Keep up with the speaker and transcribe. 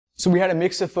So we had a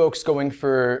mix of folks going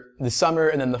for the summer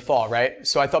and then the fall, right?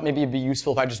 So I thought maybe it'd be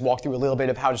useful if I just walk through a little bit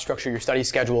of how to structure your study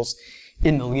schedules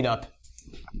in the lead up.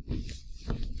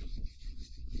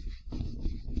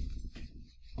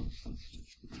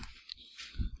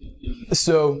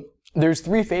 So there's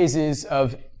three phases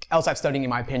of LSAT studying in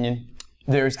my opinion.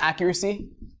 There's accuracy,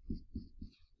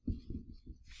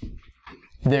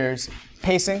 there's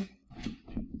pacing,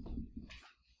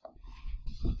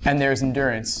 and there's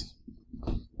endurance.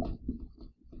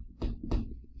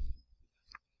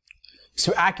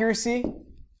 So accuracy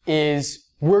is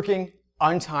working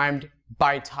untimed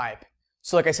by type.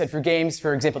 So like I said, for games,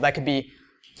 for example, that could be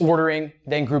ordering,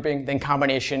 then grouping, then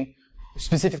combination,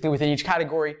 specifically within each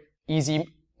category, easy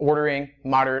ordering,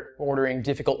 moderate ordering,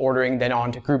 difficult ordering, then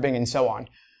on to grouping, and so on.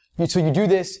 So you do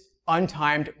this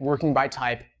untimed, working by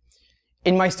type.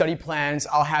 In my study plans,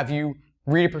 I'll have you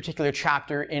read a particular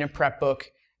chapter in a prep book,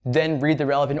 then read the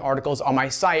relevant articles on my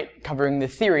site covering the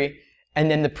theory, and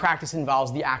then the practice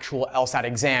involves the actual LSAT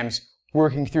exams,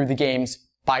 working through the games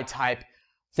by type,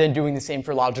 then doing the same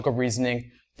for logical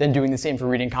reasoning, then doing the same for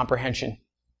reading comprehension.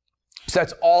 So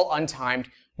that's all untimed.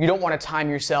 You don't want to time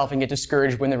yourself and get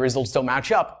discouraged when the results don't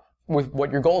match up with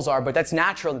what your goals are, but that's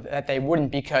natural that they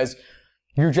wouldn't because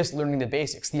you're just learning the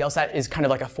basics. The LSAT is kind of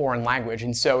like a foreign language,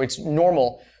 and so it's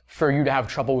normal for you to have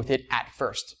trouble with it at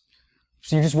first.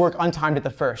 So you just work untimed at the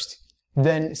first.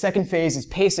 Then second phase is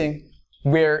pacing,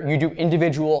 where you do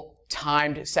individual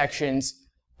timed sections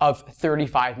of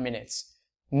 35 minutes.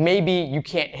 Maybe you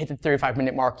can't hit the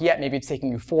 35-minute mark yet. Maybe it's taking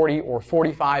you 40 or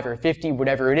 45 or 50,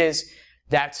 whatever it is.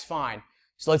 That's fine.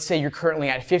 So let's say you're currently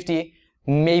at 50.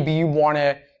 Maybe you want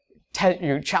to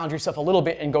challenge yourself a little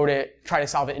bit and try to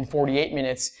solve it in 48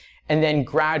 minutes. And then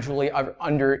gradually,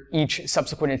 under each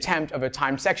subsequent attempt of a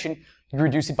timed section, you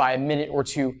reduce it by a minute or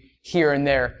two here and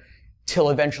there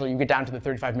till eventually you get down to the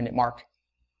 35-minute mark.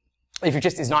 If it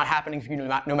just is not happening for you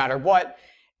no matter what,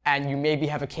 and you maybe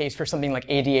have a case for something like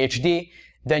ADHD,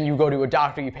 then you go to a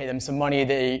doctor, you pay them some money,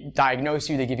 they diagnose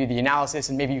you, they give you the analysis,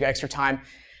 and maybe you get extra time.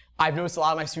 I've noticed a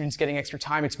lot of my students getting extra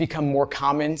time. It's become more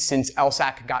common since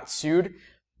LSAC got sued.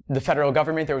 The federal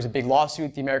government, there was a big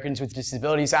lawsuit, the Americans with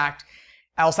Disabilities Act.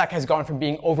 LSAC has gone from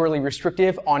being overly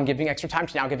restrictive on giving extra time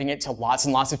to now giving it to lots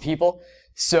and lots of people.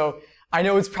 So I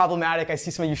know it's problematic. I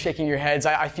see some of you shaking your heads.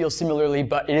 I feel similarly,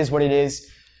 but it is what it is.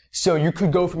 So you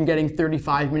could go from getting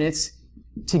 35 minutes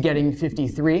to getting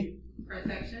 53. Per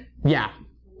section? Yeah.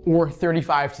 Or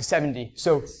 35 to 70.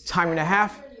 So time and a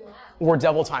half or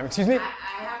double time. Excuse me? I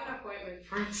have an appointment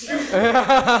for Tuesday.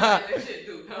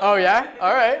 Oh yeah?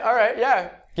 All right, yeah.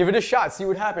 Give it a shot, see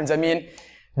what happens. I mean,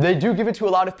 they do give it to a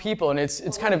lot of people, and it's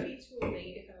kind of... Would it be too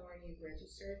late if I already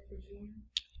registered for junior?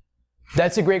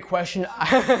 That's a great question.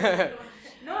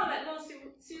 No,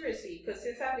 seriously, because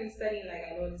since I've been studying, like,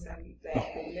 I noticed I'm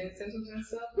like symptoms and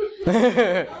stuff. No,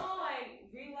 like,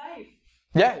 real life.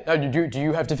 Yeah, do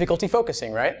you have difficulty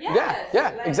focusing, right? Yes. Yeah,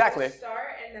 like, exactly. I start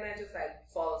and then I just like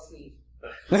fall asleep.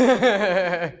 No, I'm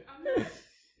not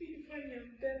being funny,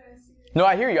 I'm dead ass serious.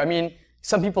 I hear you. I mean,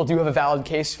 some people do have a valid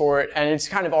case for it, and it's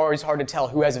kind of always hard to tell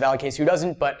who has a valid case, who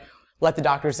doesn't, but let the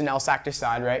doctors and LSAC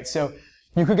decide, right? So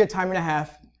you could get time and a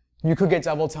half, you could get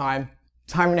double time.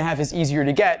 Time and a half is easier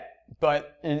to get,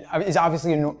 but it's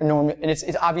obviously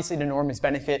an enormous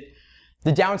benefit.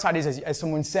 The downside is, as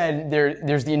someone said,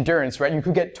 there's the endurance, right? You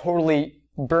could get totally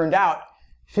burned out.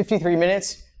 53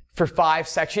 minutes for 5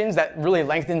 sections, that really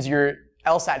lengthens your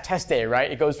LSAT test day,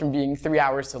 right? It goes from being 3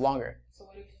 hours to longer. So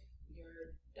what if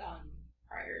you're done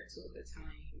prior to the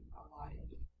time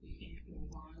allotted? You can't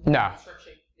move on? No.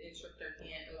 The instructor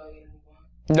can't allow you to move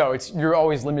on? No, you're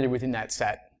always limited within that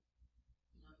set.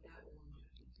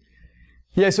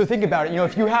 Yeah, so think about it. You know,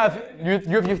 if you have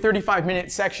your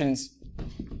 35-minute sections,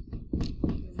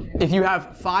 if you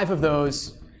have 5 of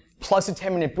those plus a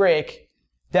 10-minute break,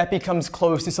 that becomes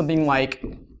close to something like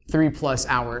 3+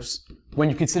 hours. When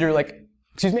you consider, like,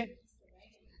 excuse me?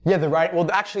 Yeah, the writing.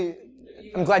 Well, actually,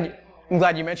 I'm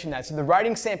glad you mentioned that. So the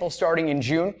writing sample starting in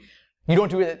June, you don't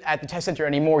do it at the test center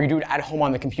anymore. You do it at home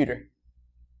on the computer.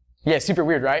 Yeah, super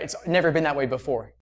weird, right? It's never been that way before.